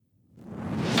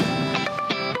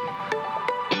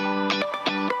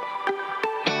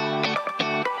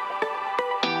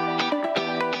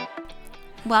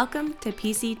Welcome to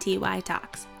PCTY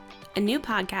Talks, a new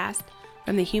podcast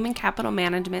from the human capital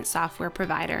management software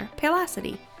provider,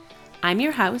 Paylocity. I'm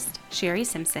your host, Sherry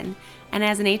Simpson, and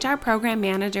as an HR program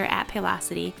manager at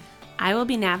Paylocity, I will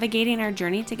be navigating our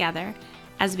journey together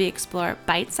as we explore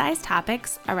bite-sized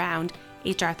topics around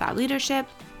HR thought leadership,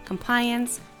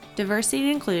 compliance, diversity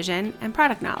and inclusion, and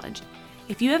product knowledge.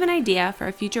 If you have an idea for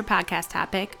a future podcast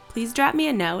topic, please drop me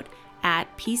a note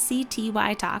at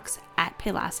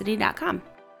pctytalks@paylocity.com.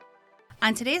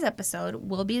 On today's episode,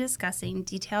 we'll be discussing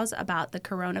details about the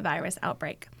coronavirus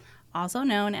outbreak, also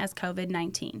known as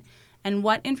COVID-19, and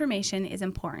what information is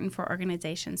important for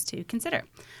organizations to consider.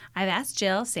 I've asked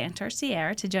Jill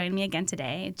Santor-Sierra to join me again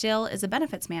today. Jill is a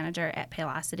benefits manager at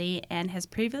Paylocity and has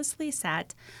previously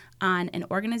sat on an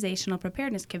organizational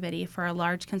preparedness committee for a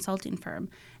large consulting firm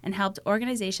and helped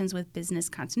organizations with business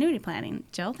continuity planning.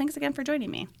 Jill, thanks again for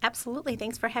joining me. Absolutely.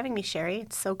 Thanks for having me, Sherry.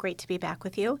 It's so great to be back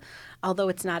with you. Although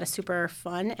it's not a super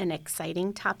fun and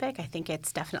exciting topic, I think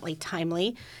it's definitely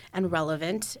timely and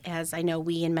relevant, as I know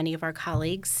we and many of our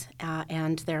colleagues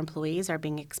and their employees are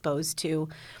being exposed to,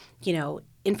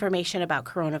 information about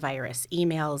coronavirus,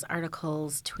 emails,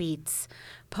 articles, tweets,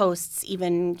 posts,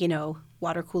 even,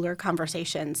 water cooler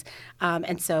conversations.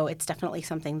 And so it's definitely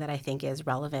something that I think is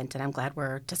relevant, and I'm glad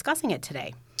we're discussing it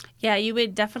today. Yeah, you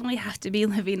would definitely have to be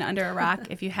living under a rock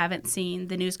if you haven't seen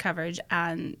the news coverage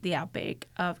on the outbreak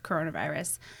of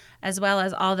coronavirus, as well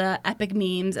as all the epic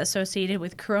memes associated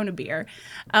with Corona beer.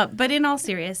 But in all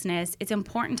seriousness, it's an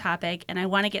important topic, and I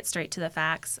want to get straight to the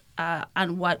facts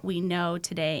on what we know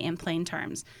today in plain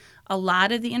terms. A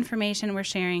lot of the information we're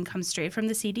sharing comes straight from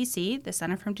the CDC, the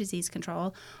Center for Disease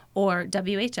Control, or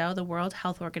WHO, the World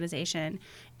Health Organization,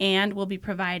 and we'll be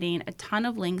providing a ton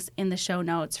of links in the show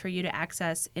notes for you to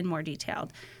access in more detail.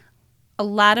 A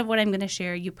lot of what I'm going to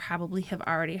share you probably have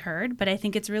already heard, but I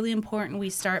think it's really important we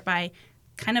start by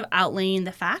kind of outlaying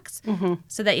the facts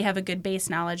so that you have a good base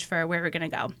knowledge for where we're going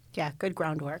to go. Yeah, good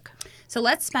groundwork. So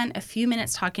let's spend a few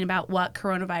minutes talking about what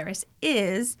coronavirus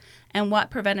is and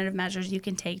what preventative measures you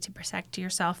can take to protect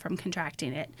yourself from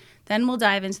contracting it. Then we'll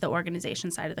dive into the organization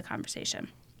side of the conversation.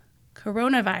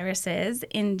 Coronaviruses,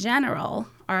 in general,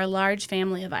 are a large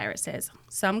family of viruses.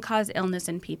 Some cause illness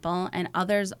in people, and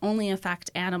others only affect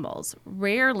animals.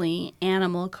 Rarely,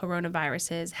 animal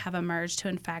coronaviruses have emerged to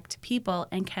infect people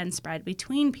and can spread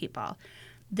between people.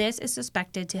 This is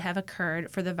suspected to have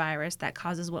occurred for the virus that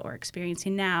causes what we're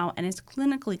experiencing now and is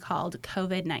clinically called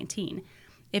COVID-19.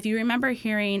 If you remember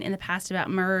hearing in the past about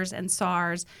MERS and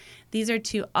SARS, these are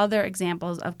two other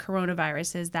examples of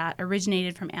coronaviruses that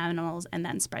originated from animals and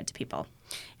then spread to people.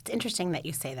 It's interesting that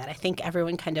you say that. I think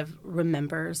everyone kind of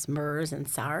remembers MERS and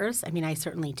SARS. I mean, I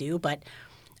certainly do, but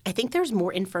I think there's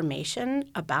more information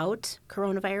about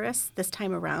coronavirus this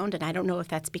time around, and I don't know if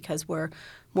that's because we're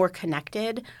more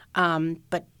connected,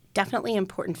 but definitely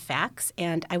important facts,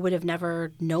 and I would have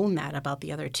never known that about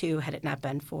the other two had it not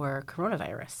been for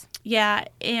coronavirus. Yeah,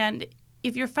 and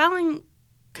if you're following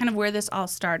kind of where this all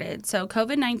started, so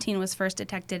COVID-19 was first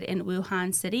detected in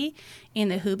Wuhan City in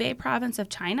the Hubei province of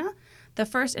China. The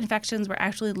first infections were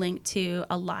actually linked to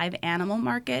a live animal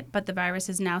market, but the virus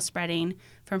is now spreading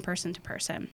from person to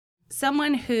person.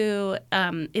 Someone who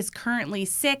is currently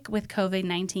sick with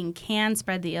COVID-19 can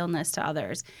spread the illness to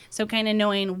others. So kind of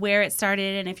knowing where it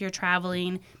started and if you're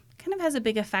traveling kind of has a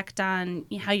big effect on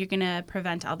how you're going to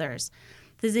prevent others.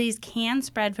 The disease can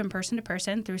spread from person to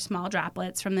person through small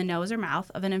droplets from the nose or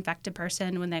mouth of an infected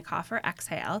person when they cough or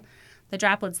exhale. The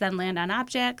droplets then land on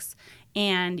objects,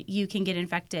 and you can get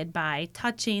infected by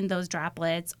touching those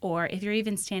droplets, or if you're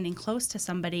even standing close to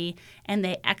somebody and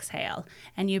they exhale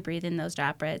and you breathe in those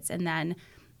droplets and then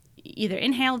either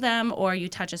inhale them or you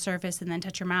touch a surface and then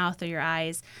touch your mouth or your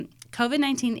eyes.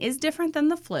 COVID-19 is different than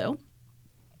the flu,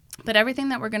 but everything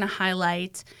that we're going to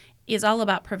highlight is all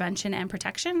about prevention and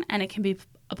protection, and it can be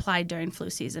applied during flu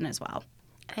season as well.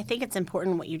 I think it's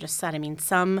important what you just said. I mean,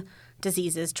 some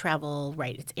diseases travel,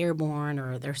 right, it's airborne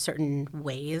or there are certain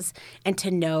ways. And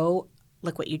to know,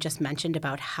 like what you just mentioned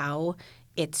about how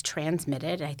it's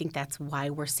transmitted, I think that's why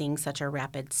we're seeing such a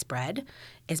rapid spread,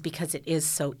 is because it is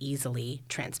so easily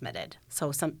transmitted.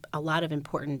 So a lot of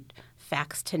important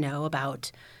facts to know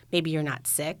about maybe you're not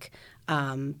sick,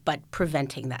 but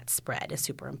preventing that spread is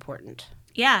super important.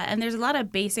 Yeah, and there's a lot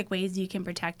of basic ways you can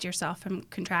protect yourself from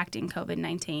contracting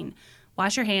COVID-19.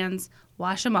 Wash your hands,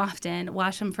 wash them often,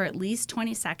 wash them for at least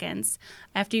 20 seconds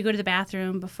after you go to the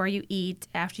bathroom, before you eat,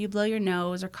 after you blow your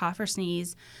nose or cough or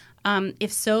sneeze.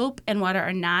 If soap and water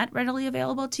are not readily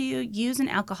available to you, use an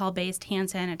alcohol-based hand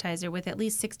sanitizer with at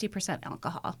least 60%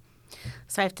 alcohol.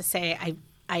 So I have to say,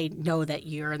 I know that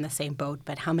you're in the same boat,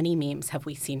 but how many memes have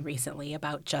we seen recently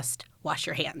about just wash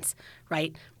your hands,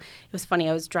 right? It was funny.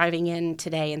 I was driving in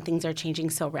today and things are changing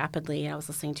so rapidly. And I was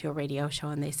listening to a radio show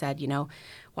and they said,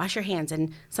 wash your hands,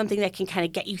 and something that can kind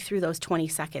of get you through those 20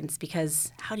 seconds,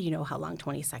 because how do you know how long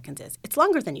 20 seconds is? It's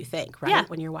longer than you think, right? Yeah.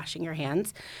 When you're washing your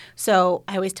hands. So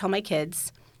I always tell my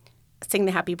kids, sing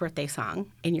the happy birthday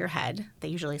song in your head. They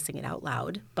usually sing it out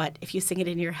loud, but if you sing it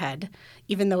in your head,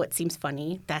 even though it seems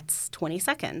funny, that's 20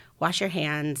 seconds. Wash your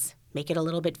hands, make it a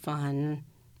little bit fun,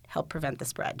 help prevent the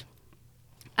spread.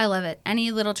 I love it. Any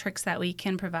little tricks that we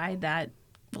can provide that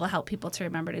will help people to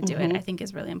remember to do it, I think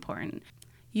is really important.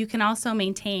 You can also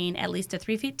maintain at least a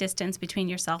 3 feet distance between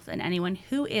yourself and anyone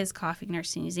who is coughing or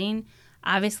sneezing.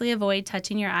 Obviously, avoid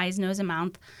touching your eyes, nose, and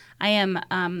mouth. I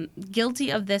am guilty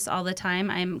of this all the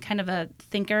time. I'm kind of a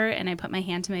thinker, and I put my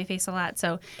hand to my face a lot.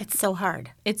 So it's so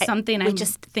hard. It's something I'm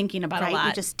just thinking about a lot.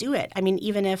 You just do it. I mean,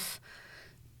 even if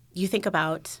you think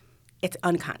about it's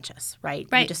unconscious, right?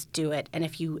 Right. You just do it. And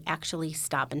if you actually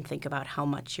stop and think about how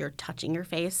much you're touching your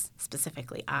face,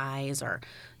 specifically eyes or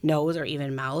nose or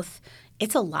even mouth,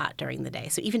 it's a lot during the day.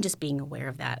 So even just being aware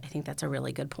of that, I think that's a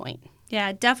really good point.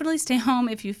 Yeah, definitely stay home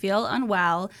if you feel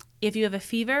unwell. If you have a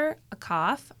fever, a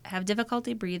cough, have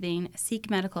difficulty breathing, seek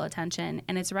medical attention.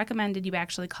 And it's recommended you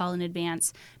actually call in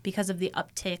advance because of the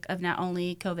uptick of not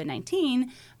only COVID-19,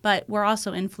 but we're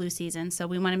also in flu season. So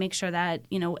we want to make sure that,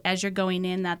 as you're going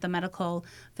in, that the medical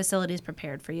facility is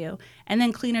prepared for you. And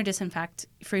then clean or disinfect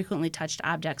frequently touched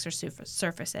objects or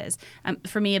surfaces.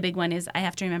 For me, a big one is I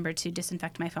have to remember to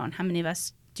disinfect my phone. How many of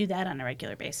us do that on a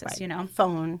regular basis, Right.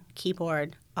 Phone,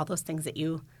 keyboard, all those things that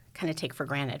you kind of take for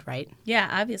granted, right? Yeah,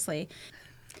 obviously.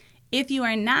 If you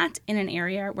are not in an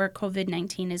area where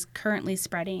COVID-19 is currently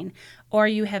spreading, or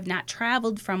you have not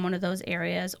traveled from one of those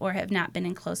areas or have not been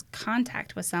in close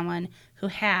contact with someone who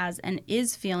has and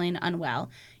is feeling unwell,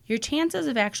 your chances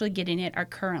of actually getting it are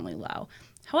currently low.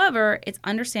 However, it's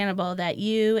understandable that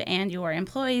you and your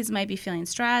employees might be feeling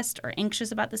stressed or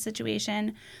anxious about the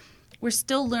situation. We're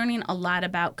still learning a lot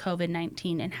about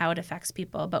COVID-19 and how it affects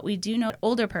people, but we do know that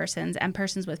older persons and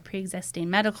persons with pre-existing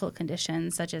medical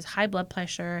conditions such as high blood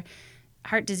pressure,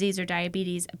 heart disease, or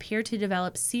diabetes appear to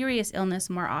develop serious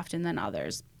illness more often than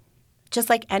others. Just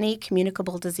like any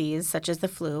communicable disease, such as the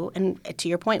flu, and to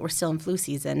your point, we're still in flu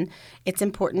season, it's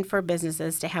important for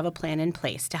businesses to have a plan in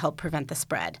place to help prevent the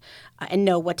spread and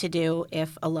know what to do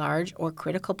if a large or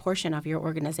critical portion of your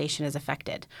organization is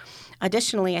affected.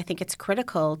 Additionally, I think it's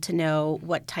critical to know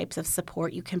what types of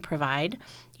support you can provide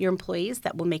your employees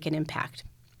that will make an impact.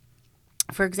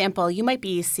 For example, you might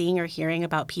be seeing or hearing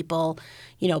about people,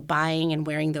 buying and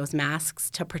wearing those masks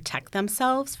to protect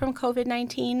themselves from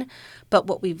COVID-19. But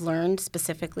what we've learned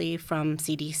specifically from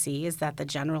CDC is that the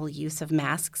general use of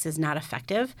masks is not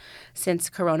effective since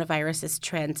coronavirus is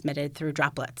transmitted through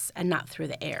droplets and not through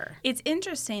the air. It's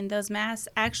interesting. Those masks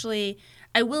actually,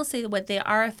 I will say what they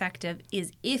are effective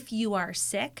is if you are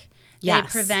sick, Yes.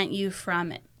 they prevent you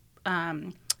from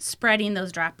spreading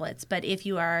those droplets. But if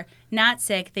you are not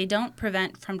sick, they don't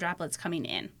prevent from droplets coming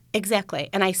in. Exactly.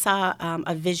 And I saw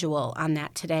a visual on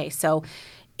that today. So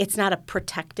it's not a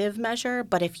protective measure,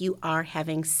 but if you are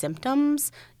having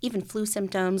symptoms, even flu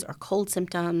symptoms or cold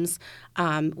symptoms,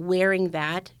 wearing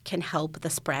that can help the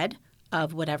spread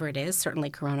of whatever it is, certainly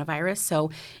coronavirus.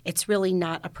 So it's really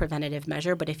not a preventative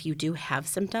measure, but if you do have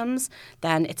symptoms,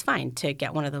 then it's fine to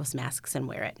get one of those masks and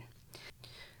wear it.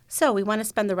 So we want to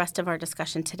spend the rest of our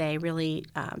discussion today really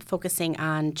focusing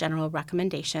on general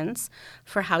recommendations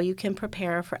for how you can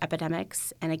prepare for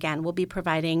epidemics. And again, we'll be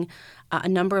providing a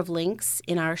number of links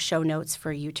in our show notes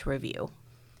for you to review.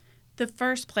 The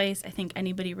first place I think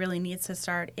anybody really needs to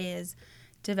start is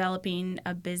developing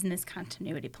a business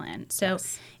continuity plan. So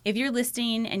if you're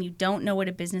listening and you don't know what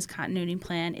a business continuity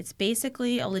plan, it's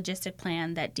basically a logistic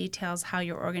plan that details how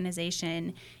your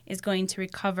organization is going to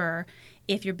recover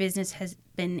if your business has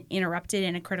been interrupted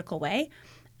in a critical way.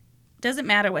 Doesn't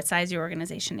matter what size your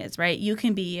organization is, right? You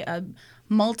can be a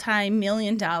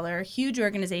multi-million-dollar huge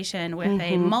organization with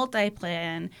a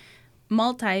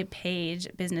multi-page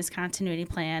business continuity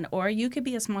plan, or you could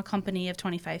be a small company of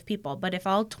 25 people. But if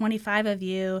all 25 of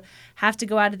you have to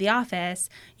go out of the office,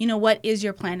 what is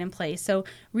your plan in place? So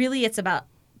really it's about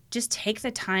just take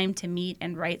the time to meet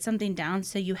and write something down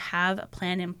so you have a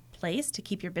plan in place to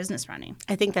keep your business running.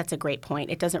 I think that's a great point.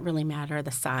 It doesn't really matter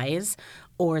the size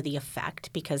or the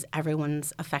effect because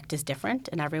everyone's effect is different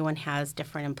and everyone has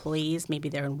different employees. Maybe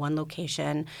they're in one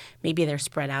location, maybe they're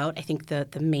spread out. I think the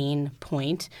main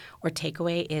point or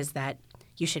takeaway is that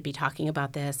you should be talking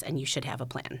about this and you should have a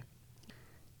plan.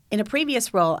 In a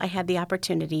previous role, I had the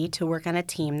opportunity to work on a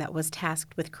team that was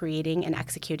tasked with creating and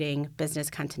executing business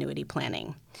continuity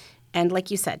planning. And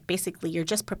like you said, basically you're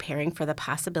just preparing for the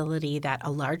possibility that a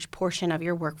large portion of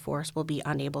your workforce will be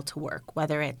unable to work,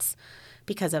 whether it's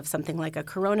because of something like a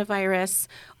coronavirus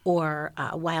or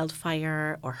a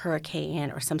wildfire or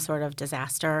hurricane or some sort of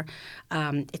disaster.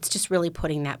 It's just really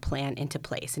putting that plan into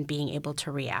place and being able to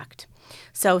react.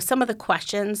 So some of the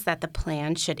questions that the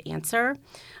plan should answer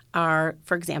are,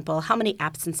 for example, how many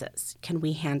absences can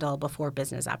we handle before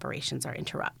business operations are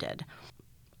interrupted?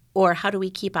 Or how do we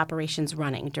keep operations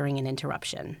running during an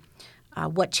interruption?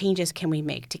 What changes can we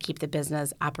make to keep the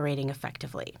business operating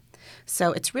effectively?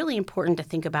 So it's really important to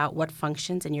think about what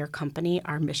functions in your company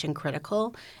are mission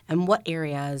critical and what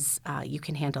areas you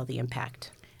can handle the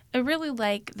impact. I really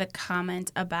like the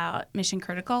comment about mission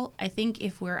critical. I think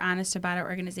if we're honest about our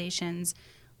organizations,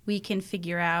 we can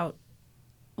figure out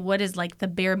what is like the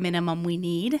bare minimum we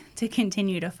need to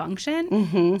continue to function.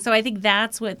 Mm-hmm. So I think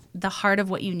that's what the heart of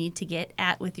what you need to get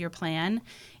at with your plan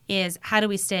is how do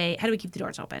we keep the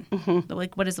doors open? Mm-hmm.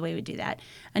 Like, what is the way we do that?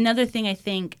 Another thing I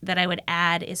think that I would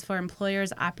add is for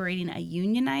employers operating a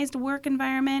unionized work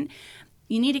environment,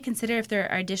 you need to consider if there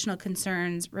are additional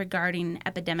concerns regarding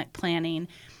epidemic planning.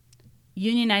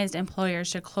 Unionized employers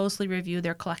should closely review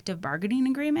their collective bargaining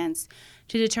agreements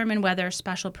to determine whether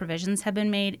special provisions have been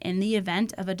made in the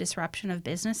event of a disruption of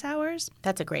business hours.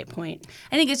 That's a great point.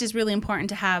 I think it's just really important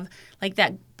to have like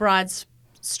that broad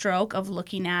stroke of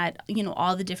looking at,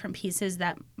 all the different pieces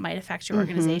that might affect your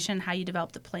organization, how you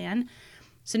develop the plan.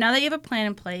 So now that you have a plan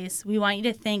in place, we want you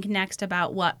to think next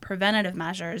about what preventative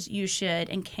measures you should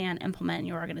and can implement in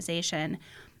your organization.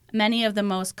 Many of the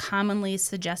most commonly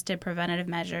suggested preventative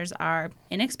measures are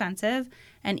inexpensive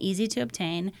and easy to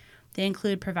obtain. They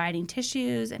include providing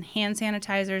tissues and hand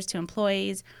sanitizers to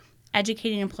employees,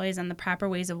 educating employees on the proper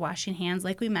ways of washing hands,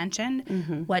 like we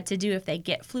mentioned, what to do if they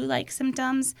get flu-like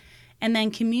symptoms, and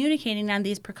then communicating on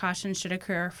these precautions should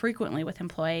occur frequently with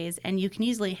employees, and you can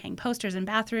easily hang posters in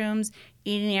bathrooms,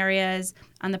 eating areas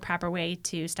on the proper way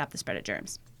to stop the spread of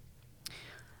germs.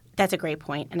 That's a great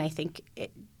point, and I think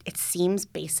it seems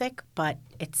basic, but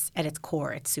it's at its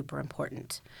core, it's super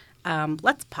important.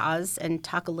 Let's pause and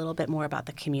talk a little bit more about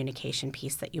the communication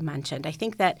piece that you mentioned. I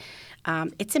think that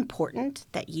it's important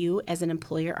that you as an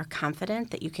employer are confident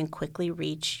that you can quickly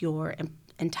reach your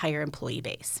entire employee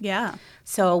base. Yeah.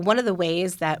 So one of the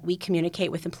ways that we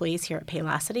communicate with employees here at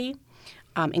Paylocity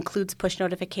includes push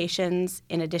notifications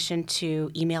in addition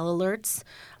to email alerts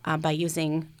by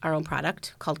using our own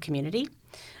product called Community.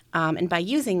 And by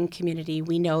using Community,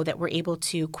 we know that we're able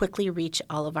to quickly reach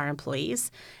all of our employees.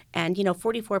 And,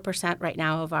 44% right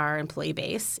now of our employee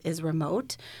base is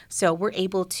remote. So we're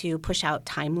able to push out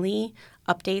timely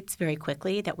updates very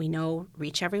quickly that we know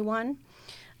reach everyone.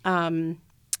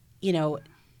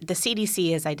 The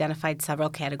CDC has identified several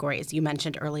categories you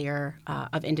mentioned earlier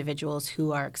of individuals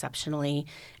who are exceptionally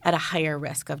at a higher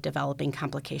risk of developing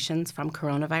complications from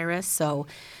coronavirus. So,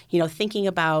 thinking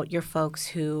about your folks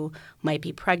who might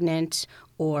be pregnant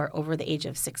or over the age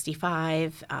of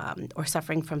 65 or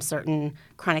suffering from certain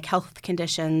chronic health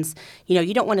conditions,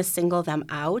 you don't want to single them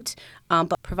out,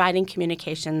 but providing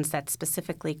communications that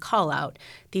specifically call out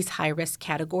these high-risk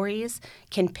categories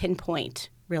can pinpoint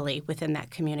really within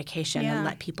that communication and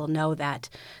let people know that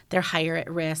they're higher at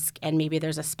risk and maybe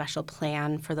there's a special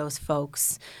plan for those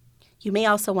folks. You may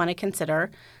also want to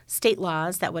consider state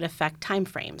laws that would affect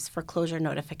timeframes for closure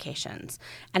notifications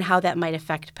and how that might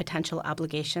affect potential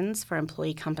obligations for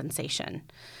employee compensation.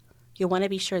 You'll want to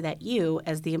be sure that you,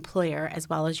 as the employer, as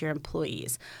well as your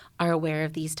employees, are aware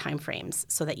of these timeframes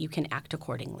so that you can act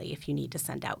accordingly if you need to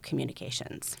send out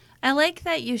communications. I like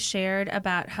that you shared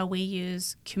about how we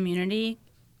use Community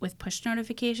with push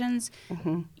notifications.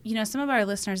 Mm-hmm. Some of our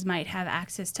listeners might have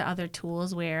access to other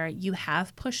tools where you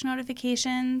have push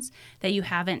notifications that you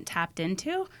haven't tapped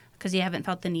into because you haven't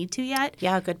felt the need to yet.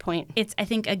 Yeah, good point. It's, I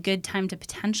think, a good time to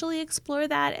potentially explore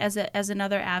that as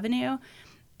another avenue.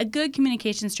 A good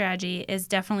communication strategy is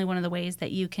definitely one of the ways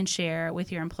that you can share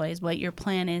with your employees what your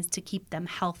plan is to keep them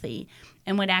healthy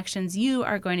and what actions you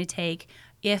are going to take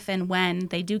if and when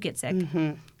they do get sick.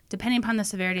 Mm-hmm. Depending upon the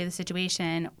severity of the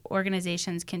situation,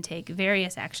 organizations can take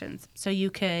various actions. So you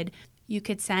could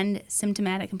send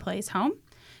symptomatic employees home.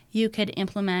 You could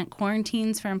implement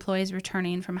quarantines for employees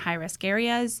returning from high-risk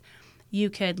areas. You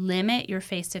could limit your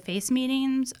face-to-face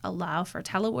meetings, allow for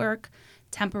telework,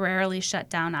 temporarily shut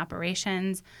down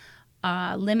operations,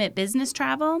 limit business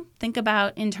travel. Think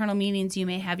about internal meetings you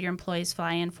may have your employees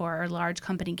fly in for or large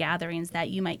company gatherings that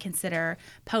you might consider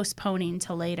postponing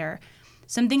till later.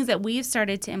 some things that we've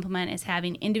started to implement is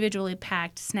having individually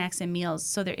packed snacks and meals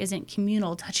so there isn't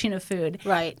communal touching of food.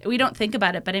 Right. We don't think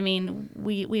about it, but I mean,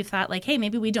 we've thought like, hey,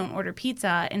 maybe we don't order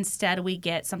pizza. Instead, we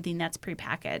get something that's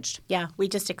prepackaged. Yeah, we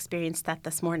just experienced that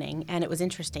this morning, and it was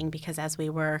interesting because as we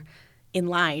were in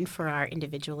line for our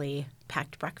individually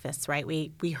packed breakfasts, right,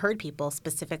 we heard people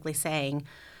specifically saying,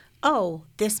 oh,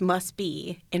 this must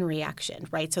be in reaction,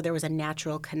 right? So there was a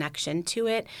natural connection to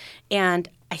it. And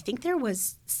I think there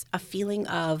was a feeling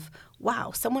of, wow,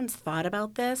 someone's thought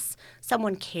about this,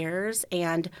 someone cares,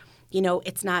 and,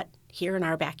 it's not here in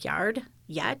our backyard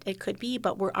yet. It could be,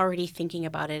 but we're already thinking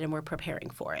about it and we're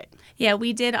preparing for it. Yeah,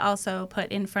 we did also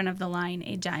put in front of the line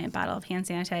a giant bottle of hand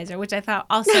sanitizer, which I thought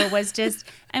also was just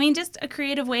a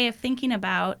creative way of thinking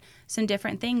about some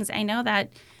different things. I know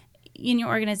that in your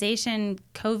organization,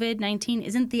 COVID-19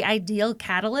 isn't the ideal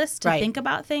catalyst to think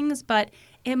about things, but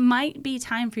it might be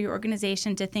time for your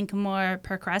organization to think more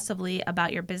progressively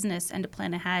about your business and to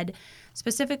plan ahead.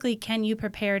 Specifically, can you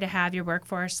prepare to have your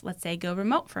workforce, let's say, go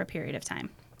remote for a period of time?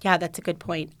 Yeah, that's a good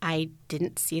point. I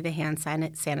didn't see the hand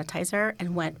sanitizer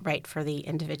and went right for the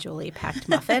individually packed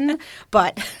muffin,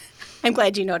 but I'm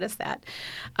glad you noticed that.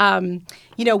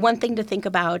 One thing to think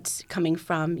about coming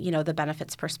from, the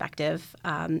benefits perspective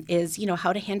is,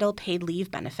 how to handle paid leave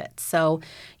benefits. So,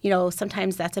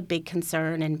 sometimes that's a big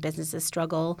concern and businesses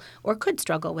struggle or could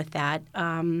struggle with that.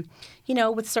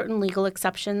 With certain legal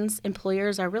exceptions,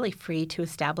 employers are really free to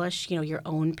establish, your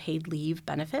own paid leave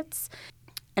benefits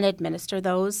and administer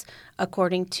those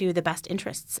according to the best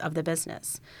interests of the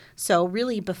business. So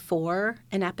really before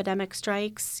an epidemic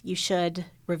strikes, you should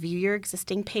review your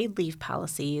existing paid leave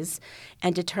policies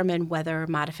and determine whether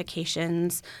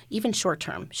modifications, even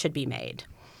short-term, should be made.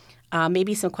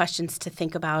 Maybe some questions to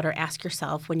think about or ask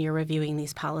yourself when you're reviewing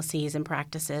these policies and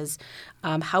practices.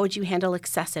 How would you handle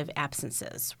excessive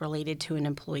absences related to an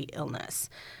employee illness?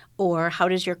 Or how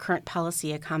does your current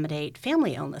policy accommodate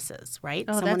family illnesses, right?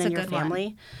 Oh, Someone that's in a your good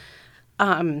family.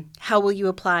 How will you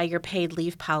apply your paid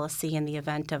leave policy in the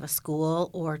event of a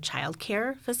school or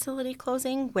childcare facility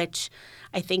closing, which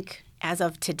I think as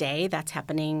of today, that's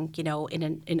happening,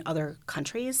 in other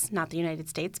countries, not the United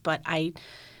States, but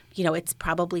it's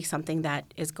probably something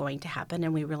that is going to happen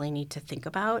and we really need to think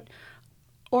about.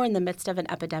 Or in the midst of an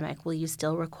epidemic, will you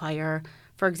still require,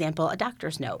 for example, a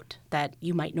doctor's note that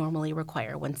you might normally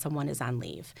require when someone is on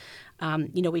leave?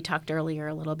 We talked earlier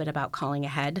a little bit about calling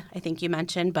ahead, I think you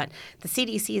mentioned, but the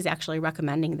CDC is actually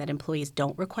recommending that employees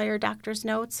don't require doctor's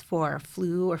notes for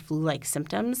flu or flu-like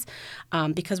symptoms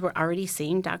because we're already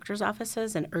seeing doctor's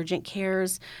offices and urgent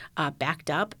cares backed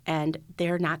up, and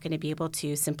they're not going to be able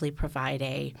to simply provide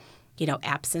a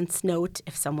absence note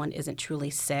if someone isn't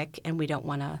truly sick, and we don't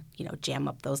want to, jam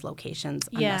up those locations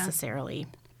unnecessarily.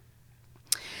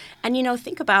 And,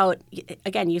 think about,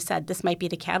 again, you said this might be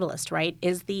the catalyst, right?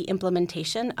 Is the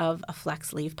implementation of a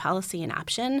flex leave policy an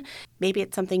option? Maybe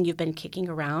it's something you've been kicking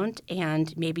around,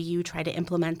 and maybe you try to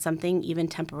implement something even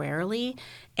temporarily.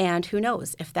 And who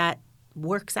knows, if that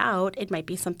works out, it might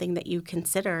be something that you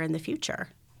consider in the future.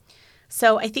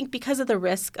 So I think because of the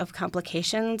risk of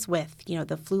complications with,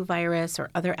 the flu virus or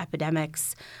other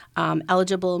epidemics,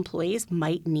 eligible employees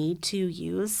might need to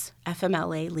use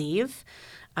FMLA leave.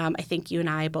 I think you and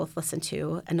I both listened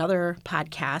to another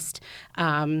podcast,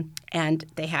 and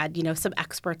they had, some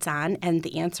experts on, and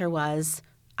the answer was,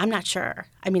 I'm not sure.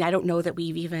 I mean, I don't know that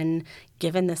we've even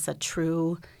given this a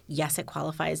true yes, it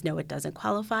qualifies, no, it doesn't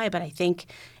qualify, but I think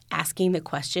asking the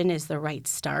question is the right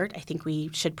start. I think we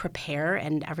should prepare,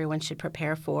 and everyone should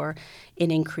prepare for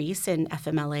an increase in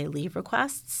FMLA leave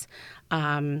requests,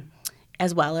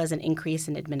 as well as an increase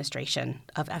in administration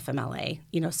of FMLA.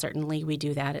 Certainly we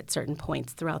do that at certain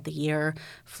points throughout the year.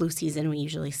 Flu season, we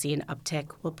usually see an uptick.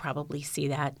 We'll probably see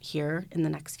that here in the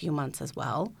next few months as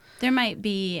well. There might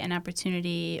be an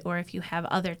opportunity, or if you have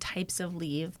other types of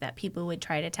leave that people would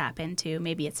try to tap into,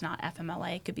 maybe it's not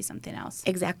FMLA, it could be something else.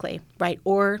 Exactly, right.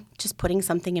 Or just putting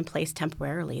something in place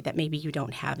temporarily that maybe you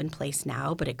don't have in place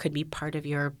now, but it could be part of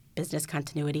your business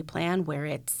continuity plan where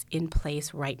it's in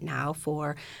place right now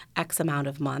for X amount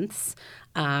of months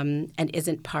and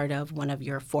isn't part of one of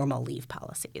your formal leave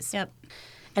policies. Yep.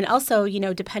 And also,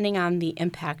 depending on the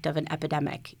impact of an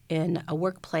epidemic in a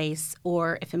workplace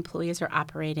or if employees are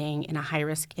operating in a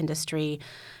high-risk industry,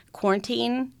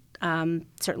 quarantine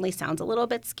certainly sounds a little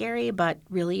bit scary, but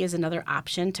really is another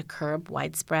option to curb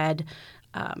widespread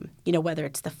whether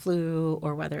it's the flu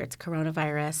or whether it's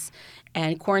coronavirus.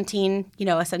 And quarantine,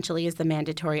 essentially is the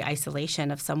mandatory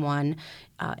isolation of someone,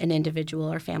 an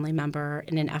individual or family member,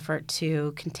 in an effort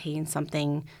to contain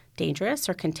something dangerous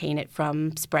or contain it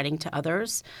from spreading to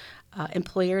others.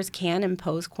 Employers can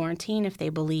impose quarantine if they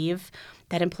believe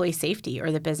that employee safety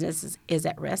or the business is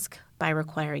at risk by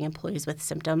requiring employees with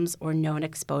symptoms or known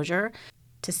exposure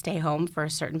to stay home for a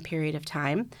certain period of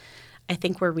time. I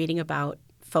think we're reading about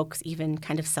folks even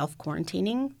kind of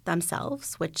self-quarantining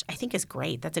themselves, which I think is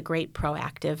great. That's a great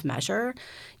proactive measure.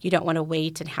 You don't want to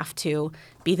wait and have to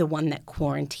be the one that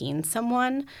quarantines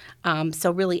someone.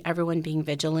 So really everyone being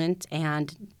vigilant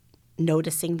and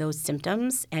noticing those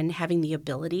symptoms and having the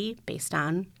ability based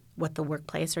on what the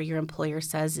workplace or your employer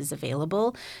says is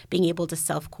available, being able to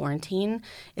self-quarantine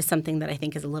is something that I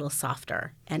think is a little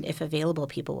softer. And if available,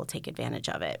 people will take advantage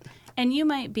of it. And you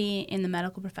might be in the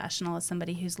medical professional as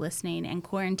somebody who's listening, and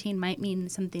quarantine might mean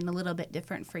something a little bit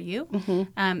different for you.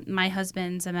 Mm-hmm. My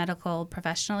husband's a medical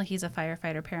professional. He's a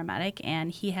firefighter paramedic,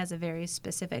 and he has a very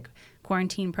specific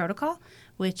quarantine protocol,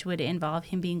 which would involve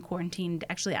him being quarantined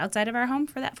actually outside of our home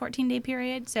for that 14-day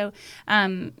period. So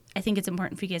I think it's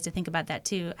important for you guys to think about that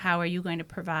too. How are you going to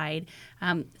provide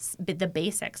the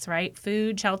basics, right?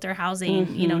 Food, shelter, housing,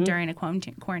 Mm-hmm. During a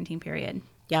quarantine period.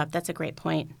 Yeah, that's a great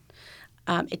point.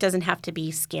 It doesn't have to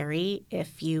be scary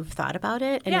if you've thought about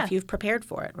it and if you've prepared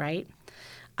for it, right?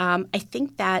 I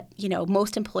think that,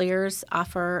 most employers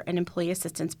offer an employee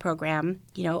assistance program,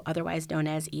 otherwise known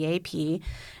as EAP.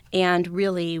 And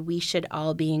really, we should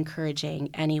all be encouraging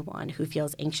anyone who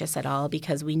feels anxious at all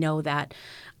because we know that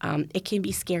it can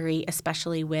be scary,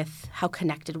 especially with how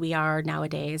connected we are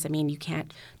nowadays. I mean, you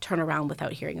can't turn around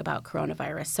without hearing about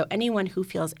coronavirus. So anyone who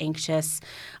feels anxious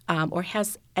or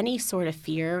has any sort of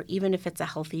fear, even if it's a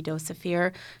healthy dose of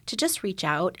fear, to just reach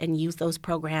out and use those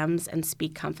programs and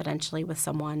speak confidentially with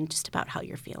someone just about how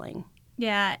you're feeling.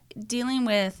 Yeah, dealing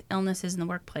with illnesses in the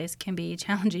workplace can be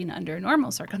challenging under normal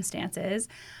circumstances,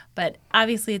 but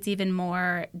obviously it's even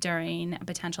more during a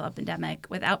potential epidemic.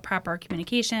 Without proper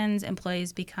communications,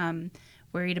 employees become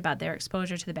worried about their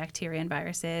exposure to the bacteria and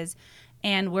viruses,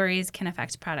 and worries can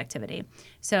affect productivity.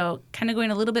 So kind of going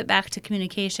a little bit back to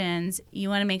communications, you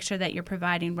want to make sure that you're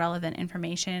providing relevant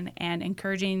information and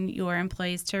encouraging your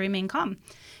employees to remain calm.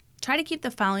 Try to keep the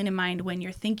following in mind when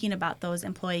you're thinking about those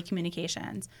employee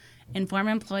communications. Inform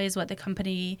employees what the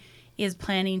company is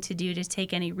planning to do to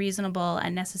take any reasonable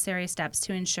and necessary steps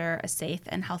to ensure a safe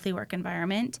and healthy work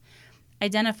environment.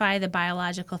 Identify the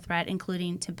biological threat,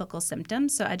 including typical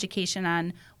symptoms, so education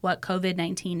on what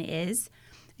COVID-19 is.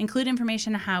 Include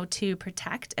information on how to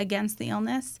protect against the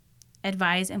illness.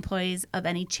 Advise employees of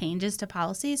any changes to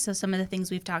policies. So some of the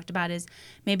things we've talked about is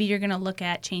maybe you're going to look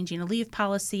at changing a leave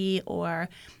policy or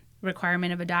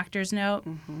requirement of a doctor's note.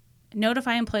 Mm-hmm.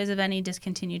 Notify employees of any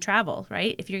discontinued travel,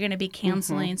 right? If you're going to be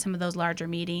canceling some of those larger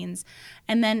meetings.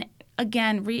 And then,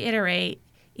 again, reiterate,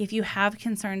 if you have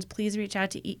concerns, please reach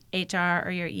out to HR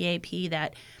or your EAP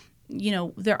that,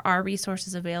 there are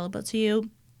resources available to you.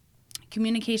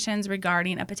 Communications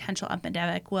regarding a potential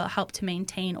epidemic will help to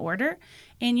maintain order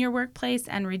in your workplace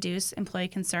and reduce employee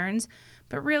concerns.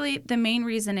 But really, the main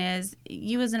reason is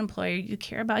you as an employer, you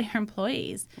care about your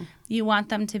employees. You want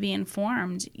them to be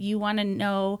informed. You want to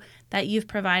know that you've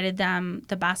provided them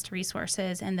the best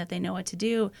resources and that they know what to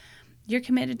do. You're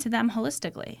committed to them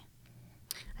holistically.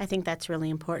 I think that's really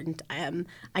important.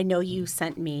 I know you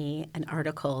sent me an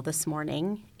article this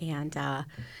morning and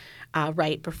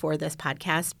right before this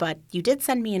podcast, but you did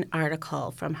send me an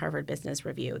article from Harvard Business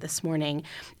Review this morning,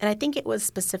 and I think it was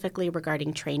specifically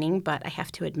regarding training, but I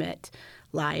have to admit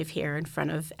live here in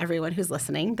front of everyone who's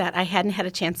listening that I hadn't had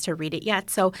a chance to read it yet.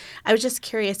 So I was just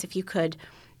curious if you could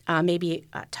maybe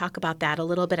talk about that a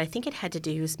little bit. I think it had to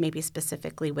do maybe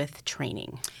specifically with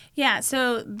training. Yeah,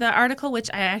 so the article, which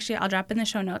I'll drop in the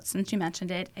show notes since you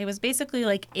mentioned it, it was basically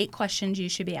like 8 questions you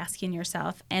should be asking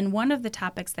yourself. And one of the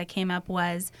topics that came up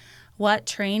was, what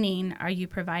training are you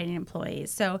providing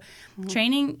employees? So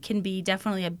training can be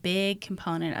definitely a big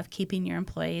component of keeping your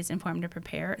employees informed and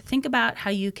prepared. Think about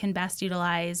how you can best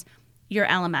utilize your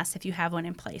LMS if you have one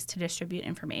in place to distribute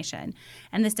information.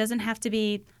 And this doesn't have to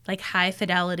be like high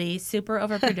fidelity, super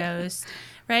overproduced,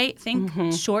 right?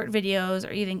 Think short videos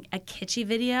or even a kitschy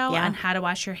video on how to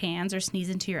wash your hands or sneeze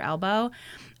into your elbow.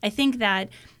 I think that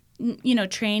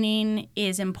training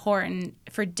is important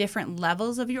for different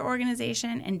levels of your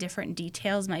organization, and different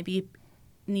details might be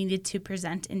needed to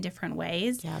present in different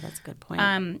ways. Yeah, that's a good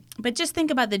point. But just think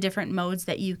about the different modes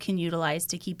that you can utilize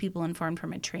to keep people informed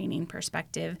from a training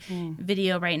perspective.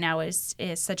 Video right now is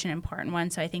such an important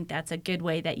one, so I think that's a good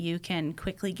way that you can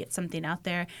quickly get something out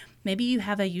there. Maybe you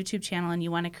have a YouTube channel and you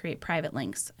want to create private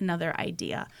links, another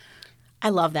idea. I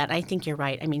love that. I think you're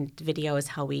right. I mean, video is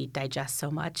how we digest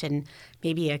so much, and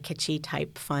maybe a kitschy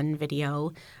type fun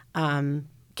video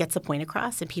gets the point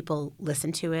across and people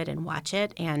listen to it and watch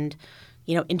it. And,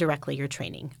 indirectly you're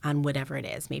training on whatever it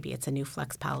is. Maybe it's a new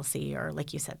flex policy or,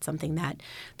 like you said, something that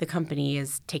the company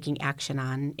is taking action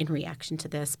on in reaction to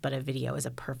this. But a video is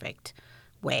a perfect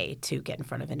way to get in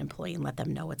front of an employee and let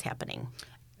them know what's happening.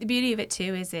 The beauty of it,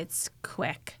 too, is it's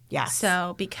quick. Yes.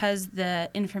 So because the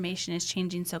information is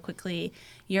changing so quickly,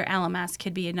 your LMS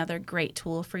could be another great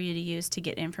tool for you to use to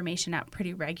get information out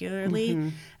pretty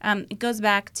regularly. It goes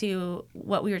back to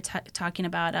what we were talking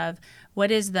about of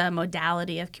what is the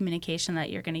modality of communication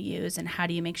that you're going to use and how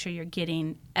do you make sure you're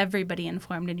getting everybody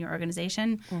informed in your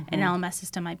organization. An LMS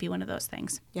system might be one of those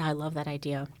things. Yeah, I love that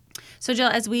idea. So, Jill,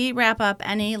 as we wrap up,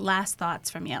 any last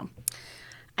thoughts from you?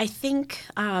 I think,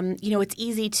 it's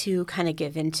easy to kind of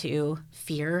give into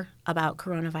fear about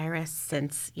coronavirus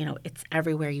since, it's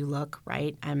everywhere you look,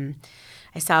 right?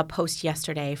 I saw a post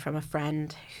yesterday from a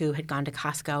friend who had gone to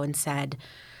Costco and said,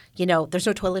 there's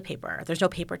no toilet paper. There's no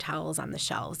paper towels on the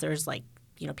shelves. There's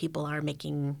people are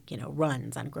making,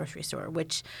 runs on a grocery store,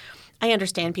 which I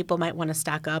understand people might want to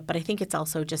stock up, but I think it's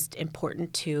also just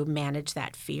important to manage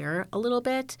that fear a little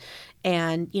bit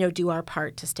and, do our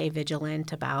part to stay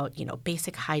vigilant about,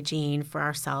 basic hygiene for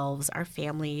ourselves, our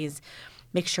families,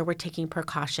 make sure we're taking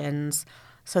precautions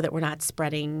so that we're not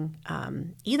spreading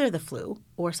either the flu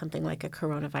or something like a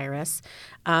coronavirus,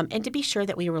 and to be sure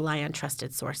that we rely on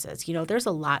trusted sources. There's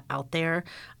a lot out there,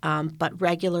 but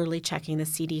regularly checking the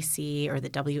CDC or the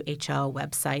WHO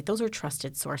website, those are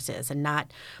trusted sources, and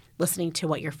not listening to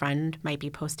what your friend might be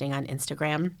posting on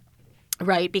Instagram.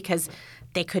 Right, because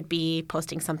they could be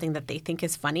posting something that they think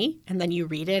is funny, and then you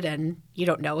read it and you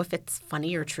don't know if it's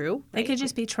funny or true. They could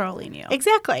just be trolling you.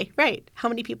 Exactly, right. How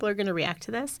many people are going to react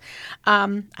to this?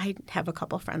 I have a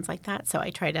couple friends like that, so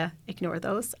I try to ignore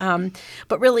those.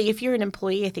 But really, if you're an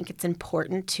employee, I think it's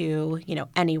important to,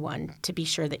 anyone to be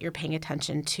sure that you're paying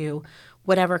attention to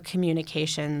whatever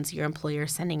communications your employer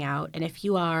is sending out. And if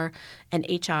you are an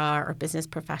HR or business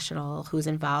professional who's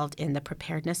involved in the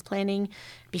preparedness planning,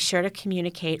 be sure to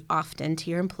communicate often to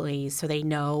your employees so they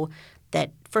know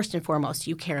that first and foremost,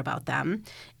 you care about them.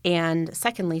 And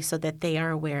secondly, so that they are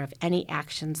aware of any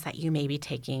actions that you may be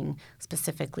taking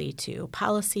specifically to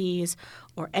policies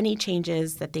or any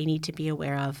changes that they need to be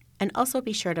aware of. And also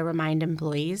be sure to remind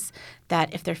employees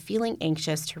that if they're feeling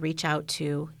anxious to reach out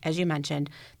to, as you mentioned,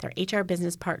 their HR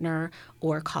business partner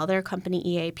or call their company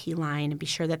EAP line and be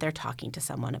sure that they're talking to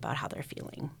someone about how they're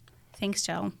feeling. Thanks,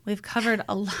 Jill. We've covered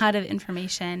a lot of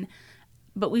information,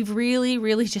 but we've really,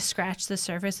 really just scratched the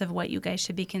surface of what you guys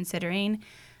should be considering.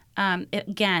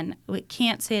 Again, we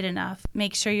can't say it enough.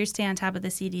 Make sure you stay on top of the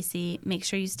CDC. Make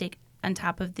sure you stay on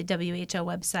top of the WHO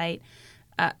website.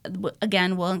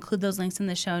 Again, we'll include those links in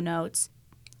the show notes.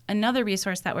 Another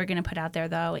resource that we're going to put out there,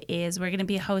 though, is we're going to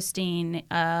be hosting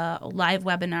a live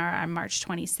webinar on March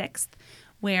 26th,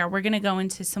 where we're going to go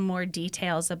into some more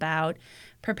details about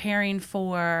preparing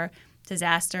for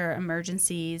disaster,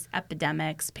 emergencies,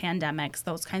 epidemics, pandemics,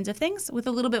 those kinds of things with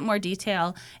a little bit more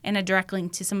detail and a direct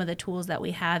link to some of the tools that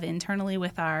we have internally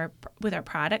with our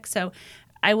products. So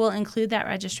I will include that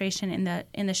registration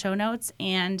in the show notes.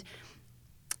 And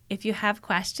if you have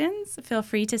questions, feel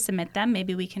free to submit them.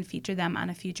 Maybe we can feature them on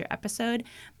a future episode.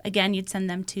 Again, you'd send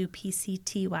them to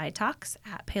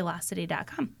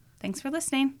pctytalks@paylocity.com. Thanks for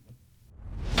listening.